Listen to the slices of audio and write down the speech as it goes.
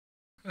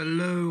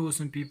Hello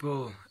awesome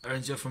people,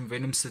 Aaron here from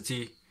Venom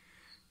City.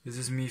 This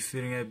is me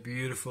feeding a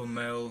beautiful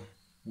male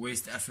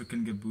West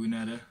African Gaboon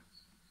adder.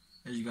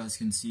 As you guys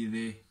can see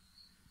there,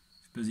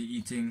 he's busy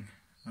eating.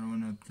 I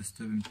don't want to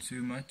disturb him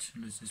too much.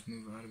 Let's just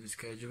move out of his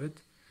cage a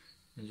bit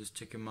and just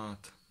check him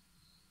out.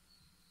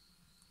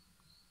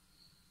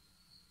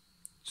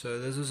 So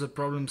this is a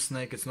problem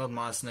snake. It's not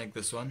my snake,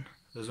 this one.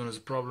 This one is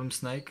a problem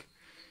snake.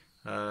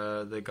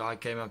 The guy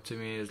came up to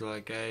me and was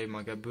like, hey,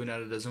 my Gaboon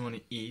adder doesn't want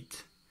to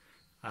eat.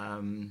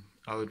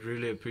 I would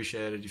really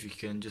appreciate it if you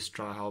can just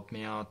try help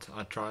me out.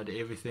 I tried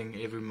everything,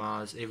 every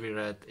mouse, every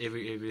rat,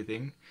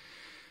 everything.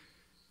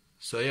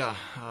 So yeah,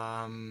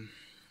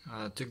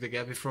 I took the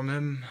Gabby from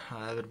him.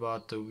 I have it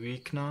about a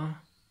week now,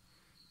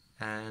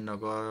 and I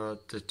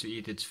got it to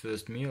eat its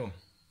first meal.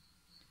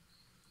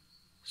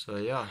 So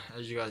yeah,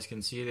 as you guys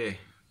can see there,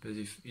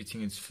 busy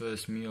eating its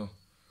first meal.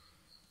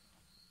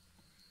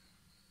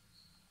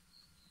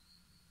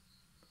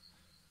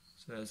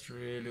 So that's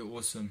really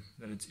awesome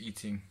that it's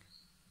eating.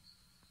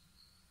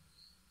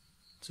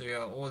 So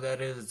yeah, all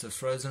that is, it's a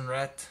frozen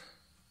rat.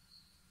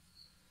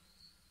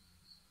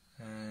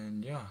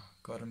 And yeah,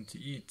 got him to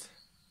eat.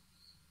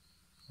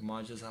 I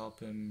might just help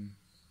him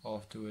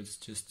afterwards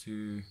just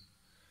to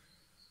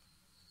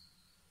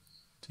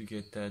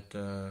get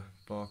that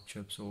bark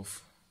chips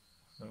off.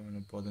 I don't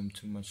want to bother him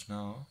too much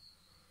now.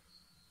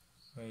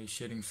 Oh, he's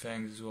shedding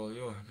fangs as well.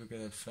 Yo, look at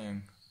that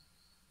fang.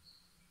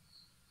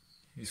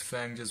 His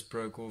fang just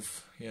broke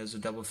off. He has a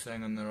double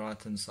fang on the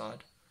right hand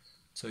side.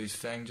 So his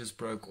fang just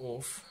broke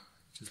off.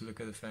 Just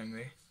look at the fang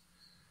there.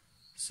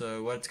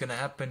 So what's going to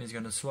happen, he's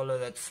going to swallow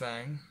that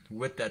fang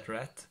with that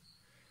rat,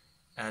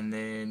 and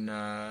then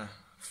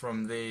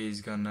from there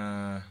he's going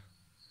to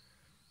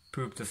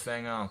poop the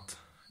fang out,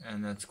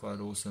 and that's quite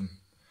awesome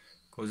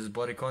because his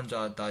body can't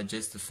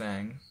digest the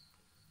fang,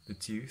 the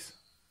tooth,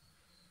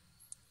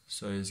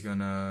 so he's going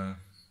to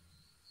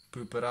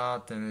poop it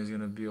out and there's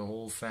going to be a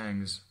whole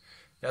fangs.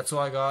 That's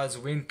why guys,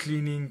 when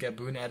cleaning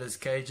Gaboon adders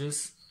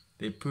cages,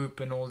 they poop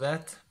and all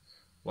that,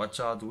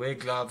 watch out, wear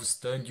gloves,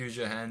 don't use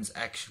your hands,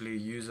 actually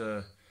use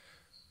a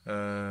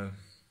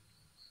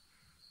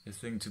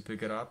thing to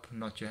pick it up,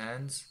 not your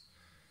hands,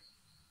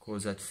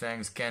 because that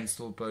fangs can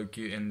still poke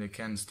you and there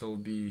can still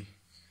be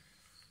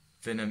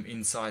venom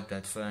inside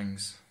that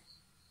fangs.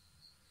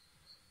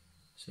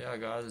 So yeah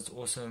guys, it's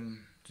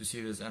awesome to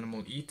see this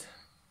animal eat.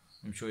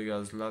 I'm sure you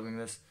guys are loving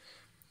this.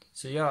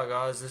 So yeah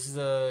guys, this is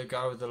the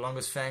guy with the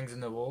longest fangs in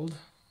the world,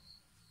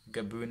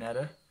 Gaboon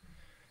adder.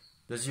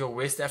 This is your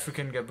West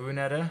African Gaboon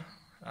adder.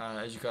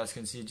 As you guys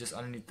can see, just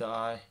underneath the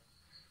eye,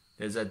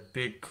 there's that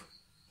big,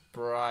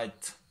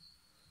 bright,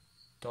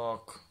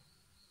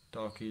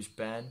 darkish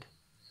band.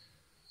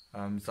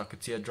 It's like a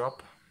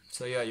teardrop.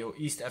 So yeah, your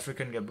East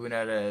African Gaboon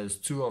adder has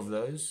two of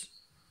those.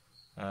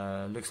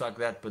 Looks like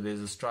that, but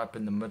there's a stripe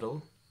in the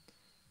middle,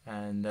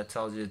 and that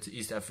tells you it's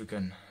East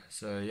African.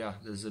 So yeah,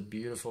 there's a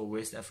beautiful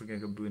West African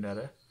Gaboon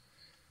adder.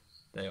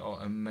 They are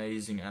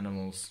amazing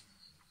animals.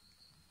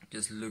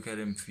 Just look at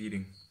him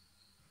feeding.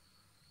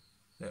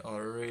 They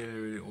are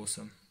really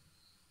awesome.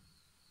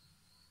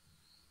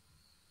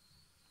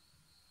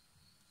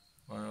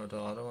 I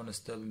don't want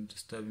to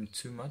disturb him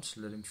too much.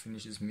 Let him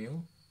finish his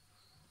meal.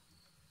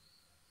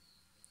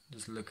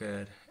 Just look at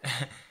it.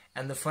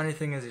 And the funny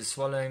thing is, he's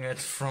swallowing it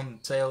from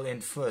tail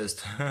end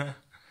first.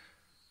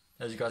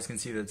 As you guys can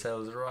see, the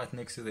tail is right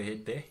next to the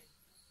head there.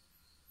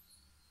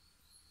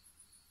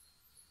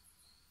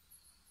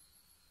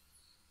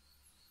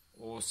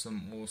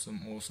 Awesome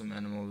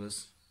animal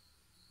this.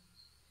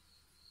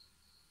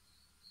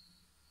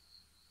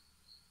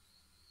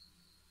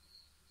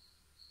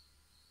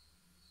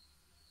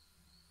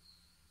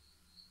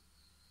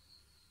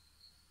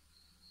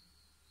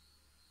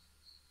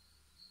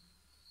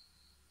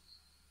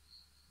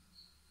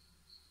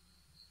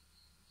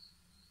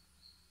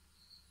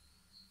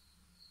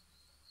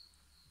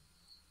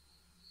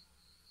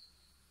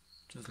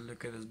 Just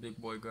look at this big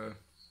boy go,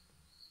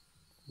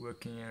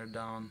 working it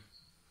down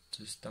to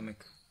his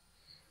stomach.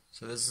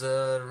 So this is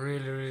a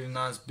really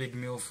nice big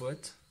meal for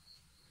it.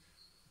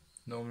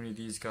 Normally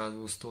these guys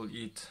will still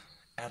eat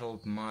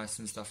adult mice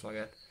and stuff like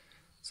that.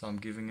 So I'm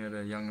giving it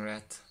a young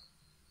rat.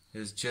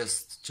 It's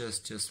just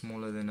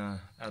smaller than an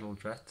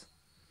adult rat.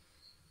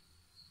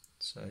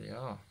 So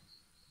yeah,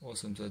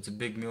 awesome. So it's a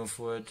big meal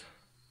for it.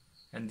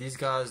 And these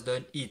guys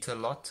don't eat a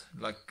lot.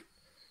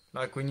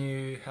 Like when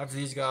you have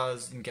these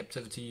guys in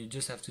captivity, you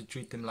just have to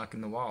treat them like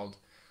in the wild.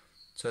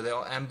 So they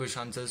are ambush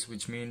hunters,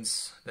 which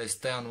means they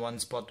stay on one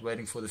spot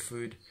waiting for the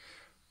food.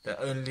 They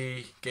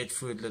only get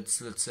food,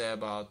 let's say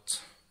about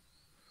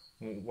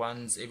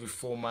once every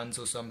 4 months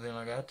or something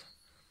like that.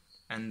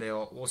 And they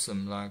are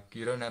awesome. Like,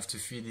 you don't have to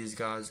feed these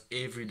guys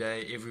every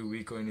day, every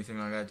week or anything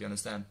like that, you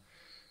understand?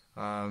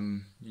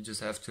 You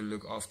just have to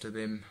look after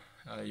them.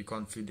 You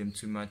can't feed them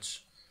too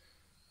much.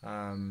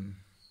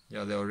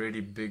 Yeah, they're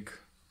already big,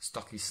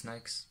 stocky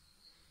snakes,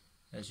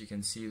 as you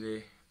can see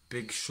there,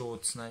 big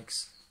short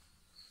snakes.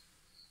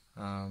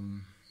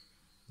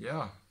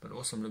 Yeah, but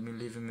awesome. Let me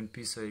leave him in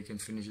peace so he can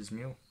finish his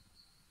meal.